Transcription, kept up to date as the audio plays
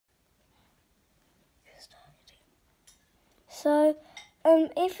So,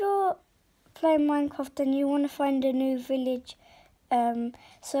 if you're playing Minecraft and you want to find a new village,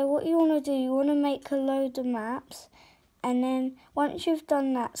 so what you want to do, you want to make a load of maps, and then once you've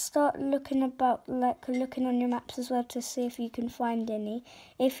done that, start looking about, looking on your maps as well to see if you can find any.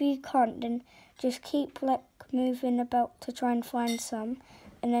 If you can't, then just keep moving about to try and find some,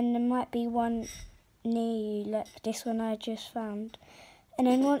 and then there might be one near you, like this one I just found. And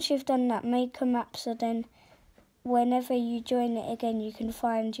then once you've done that, make a map so then whenever you join it again, you can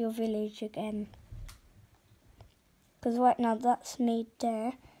find your village again. Because right now that's me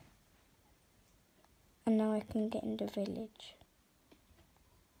there, and now I can get in the village.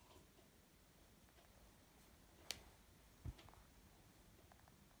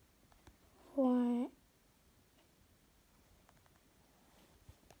 Right.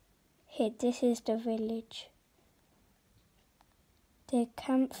 Here, this is the village. There are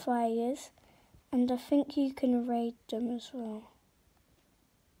campfires, and I think you can raid them as well.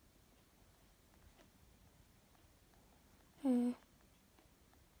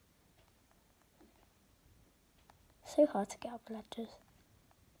 So hard to get up ladders.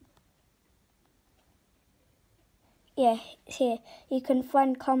 Yeah, here you can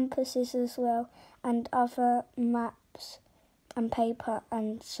find compasses as well, and other maps and paper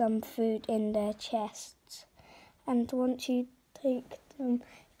and some food in their chests. And once you take them,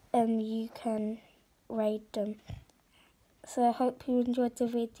 you can raid them. So I hope you enjoyed the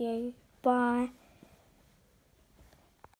video. Bye.